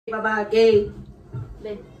Baba, gay.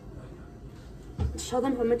 Show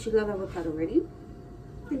them how much you love avocado. Ready?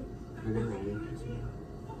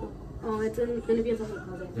 Oh, it's going to be in the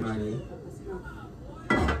closet.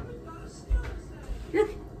 Look,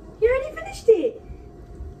 you already finished it.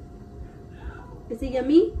 Is it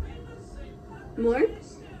yummy? More?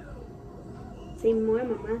 Say more,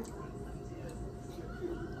 Mama.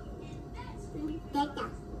 Teta.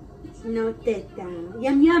 No, teta.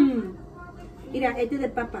 Yum, yum. Mira, este es de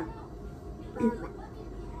papa.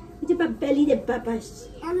 Este es para belly de papas.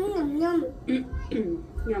 Yum, yum.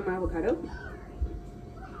 Yum, avocado.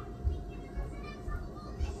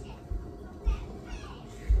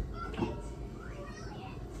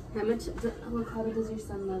 How much avocado does your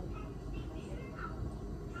son love?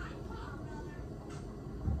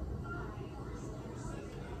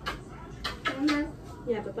 Mama.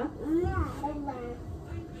 Yeah, Papa. Mama.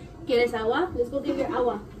 ¿Quieres agua? Let's go get your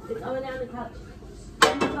agua. There's agua down on the couch.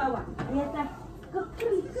 Dame tu agua. Ahí está. Go,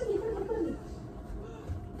 come.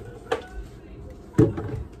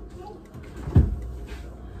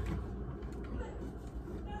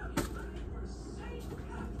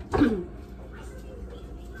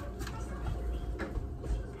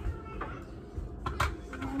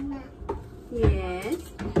 Mama. Yes.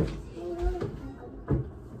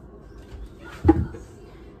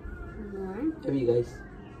 Have you guys?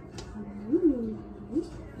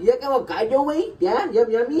 You like avocado, güey? Yeah,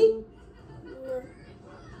 yummy.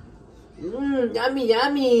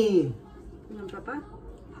 Yummy. No, Papa.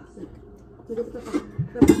 Look at the Papa.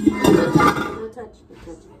 No touch.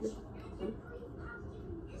 Look.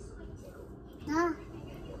 Ah.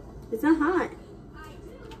 It's not hot.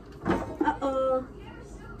 Uh-oh.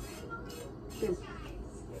 Good.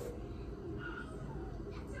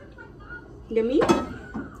 Yummy?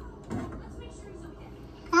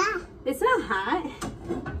 Ah. It's not hot.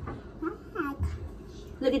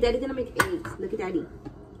 Look at Daddy's gonna make eggs. Look at Daddy.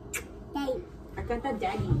 Daddy. I got that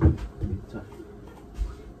Daddy.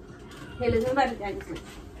 Hey, let's go back to Daddy first.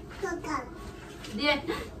 Coco. Yeah.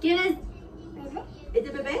 ¿Quieres? Bebe. ¿Es de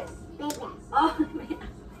bebé? Bebe. Oh, man.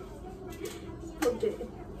 Okay.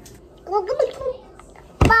 Coco.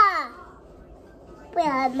 Pa.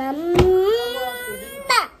 Pa. Mama.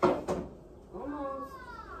 Almost.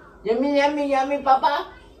 Yummy,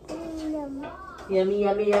 papa.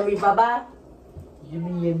 Yummy, papa.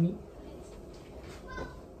 Yummy.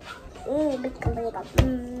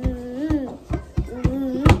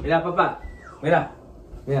 Mira, papá. Mira.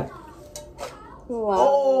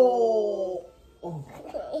 Wow. Oh,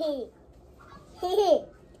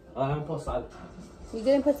 I'm put salt. You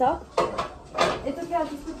didn't put salt? It's okay, I'll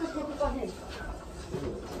just put the ketchup on him.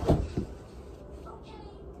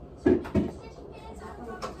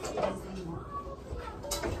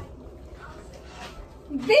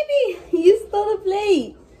 Baby, you stole the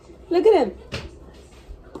plate. Look at him.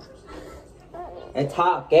 It's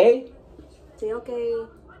hot, okay? Say okay.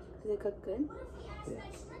 Does it cook good?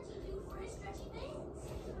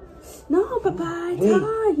 No, Papa, it's Wait.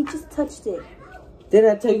 hot. He just touched it. Did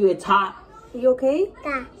I tell you it's hot? Are you okay?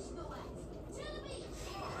 Da.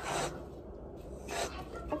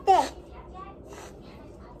 Okay.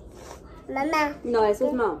 Mama. No, eso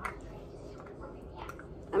es mom.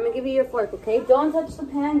 I'm gonna give you your fork, okay? Don't touch the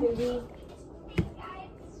pan, baby.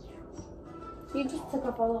 You just took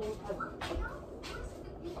off all of it.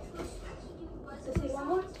 Say one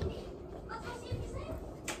more.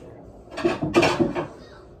 Do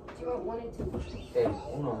you want one and two? Okay,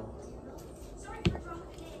 uno.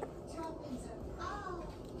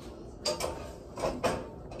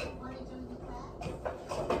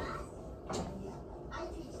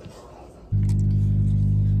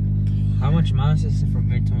 How much miles is it from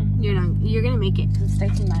here to home? You're gonna make it. It's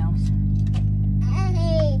 13 miles.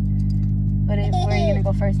 But where are you gonna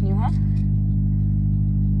go first, New, huh?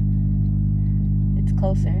 It's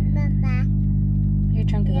closer. Papa. Your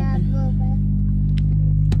trunk is Yeah, open. Papa.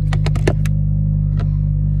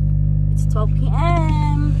 It's 12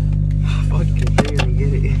 p.m. Fuck, you're gonna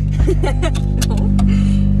get it. No.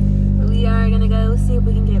 We are gonna go see if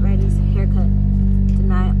we can get Riley's haircut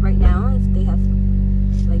tonight, right now, if they have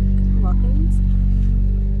like walk-ins.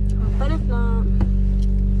 But if not,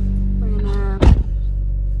 we're gonna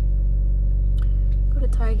go to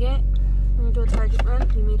Target. We're gonna do a Target run.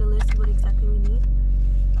 We made a list of what exactly we need.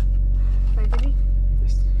 Right, baby?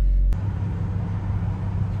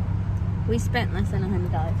 We spent less than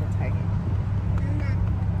 $100 at Target.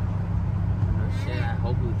 No shit, I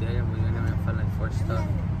hope we did. We're gonna find like 4 stuff.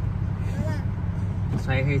 So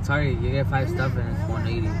hey, sorry, you get 5 stuff and it's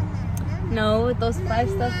 180. No, those 5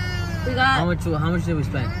 stuff we got. How much did we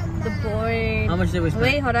spend? The board. How much did we spend?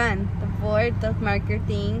 Wait, hold on. The before, the marker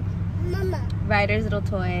thing, Mama. Ryder's little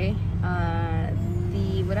toy,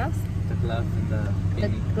 the, what else? The glove and the The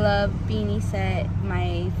beanie. glove beanie set,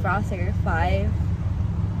 my frosser, 5.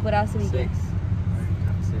 What else did we get? 6.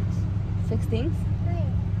 Come 6. 6 things?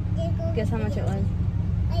 Guess how much it was?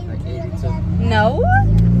 Like 82. No?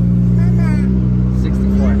 Mama.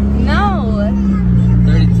 64. No!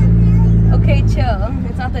 32. Okay, chill.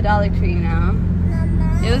 It's not the Dollar Tree now.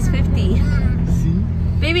 Mama. It was 50. See?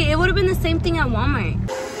 Baby, it would have been the same thing at Walmart.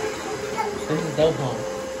 This is dope home.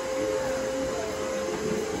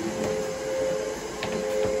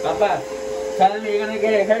 Papa, tell them you're gonna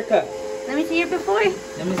get a haircut. Let me see your before.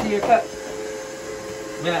 Let me see your cut.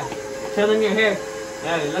 Yeah, show them your hair.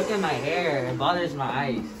 Yeah, look at my hair. It bothers my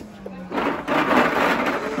eyes.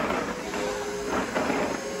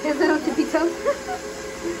 His little tippy toes.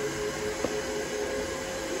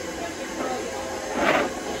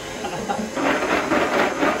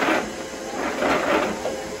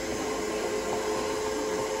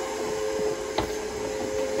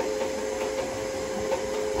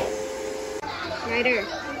 Ryder.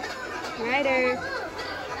 Ryder.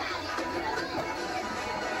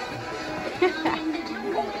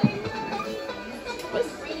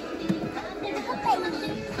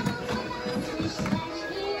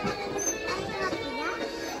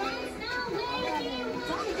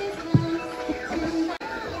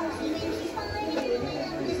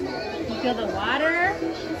 You feel the water?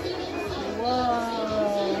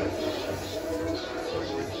 Whoa.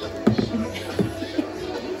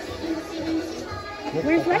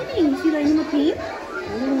 Where's Lightning? You see Lightning McQueen?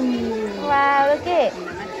 Wow, look it.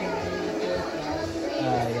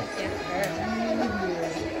 Yeah.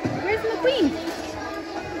 Where's McQueen?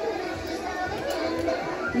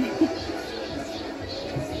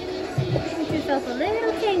 Get yourself a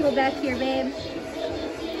little tangle back here, babe.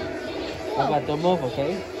 Papa, don't move,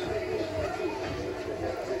 okay?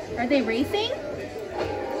 Are they racing?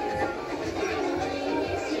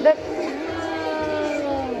 Look.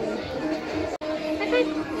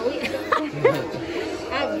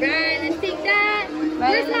 Alright, let's take that.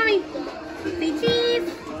 Where's mommy? Say cheese.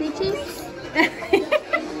 Say cheese.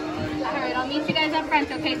 Alright, I'll meet you guys up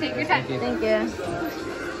front, okay? Take your time. Thank you.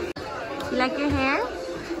 You like your hair?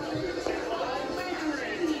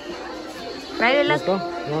 Right, Let's go.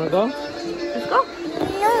 You wanna go? Let's go.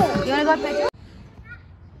 No. You wanna go picture?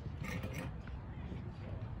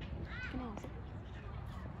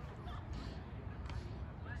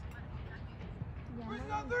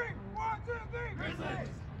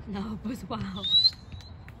 No, it was wow.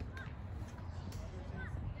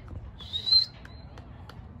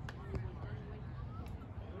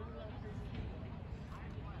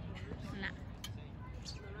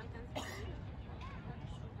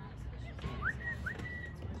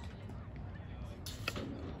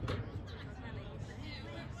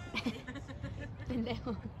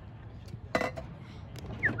 Pendejo.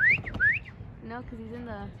 No, because he's in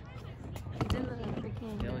the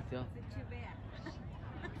freaking. Yeah, with you.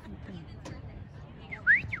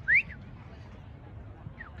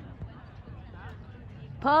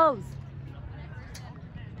 Pose.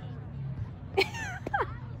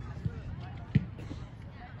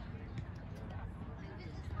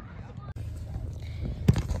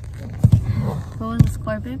 What was the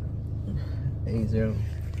score, babe? 8-0.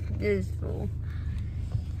 This fool.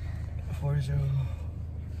 4-0.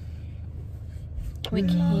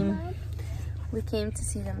 We came to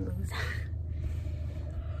see them lose.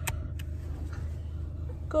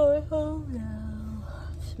 Going home now.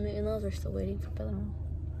 Schmidt and those are still waiting for Bella.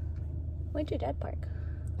 Where'd your dad park?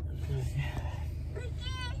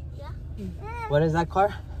 What is that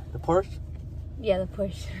car? The Porsche? Yeah, the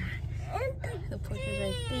Porsche. The Porsche is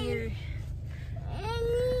right there.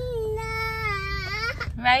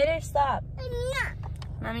 Ryder, stop.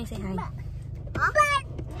 Mommy, say hi.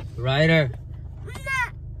 Ryder.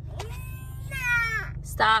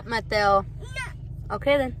 Stop, Mateo.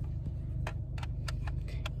 Okay, then.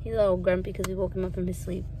 He's a little grumpy because we woke him up from his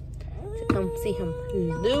sleep to come see him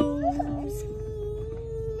lose.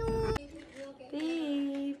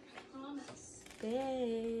 Babe.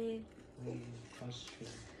 Babe.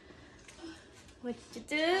 What you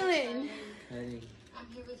doing?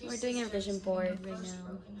 We're doing a vision board right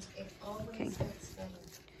now. Okay.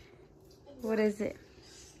 What is it?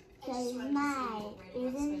 This is my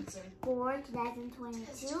vision board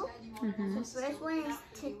 2022. The first one is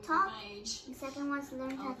TikTok. The second one is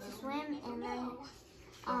learn how to swim, and then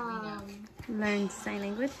Learn sign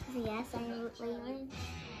language. yeah, sign language,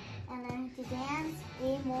 and learn to dance,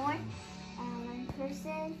 read more, and learn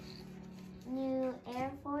cursive, new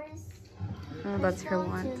Air Force. Oh, that's her Go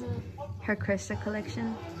one. to Her Krista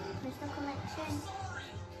collection. Crystal collection.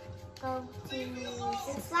 Go to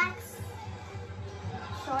Six Flags.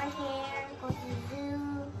 Short hair, go to the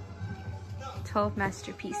zoo. 12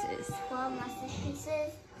 masterpieces. 12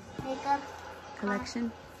 masterpieces. Makeup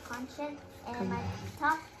Collection. Conscience. And my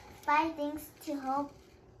top 5 things to help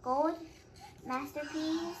gold.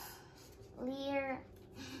 Masterpiece.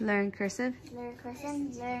 Learn cursive. Learn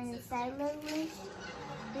cursive. Learn sign language.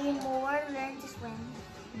 Read more. Learn to swim.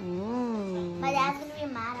 Ooh. My dad's gonna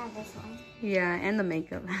be mad at this one. Yeah, and the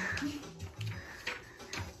makeup.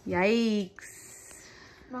 Yikes.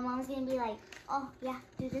 My mom's gonna be like, oh yeah,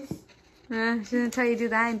 do this. She's gonna tell you do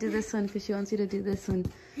that and do this one because she wants you to do this one.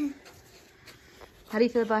 How do you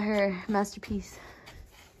feel about her masterpiece?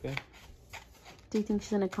 Good. Do you think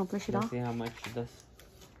she's gonna accomplish it all? Let's see how much she does.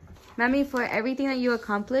 Mommy, for everything that you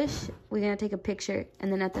accomplish, we're gonna take a picture, and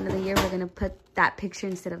then at the end of the year, we're gonna put that picture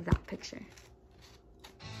instead of that picture.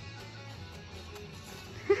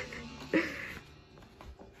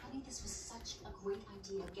 This was such a great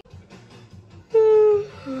idea.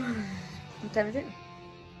 What time is it?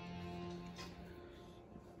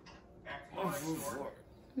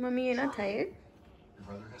 Mommy, you're not tired? Your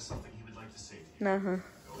brother has something he would like to say to you. No, huh?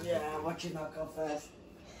 Yeah, watch you knock out fast.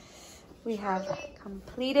 We have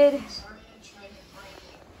completed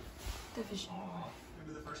the vision.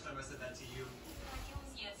 Remember the first time I said that to you?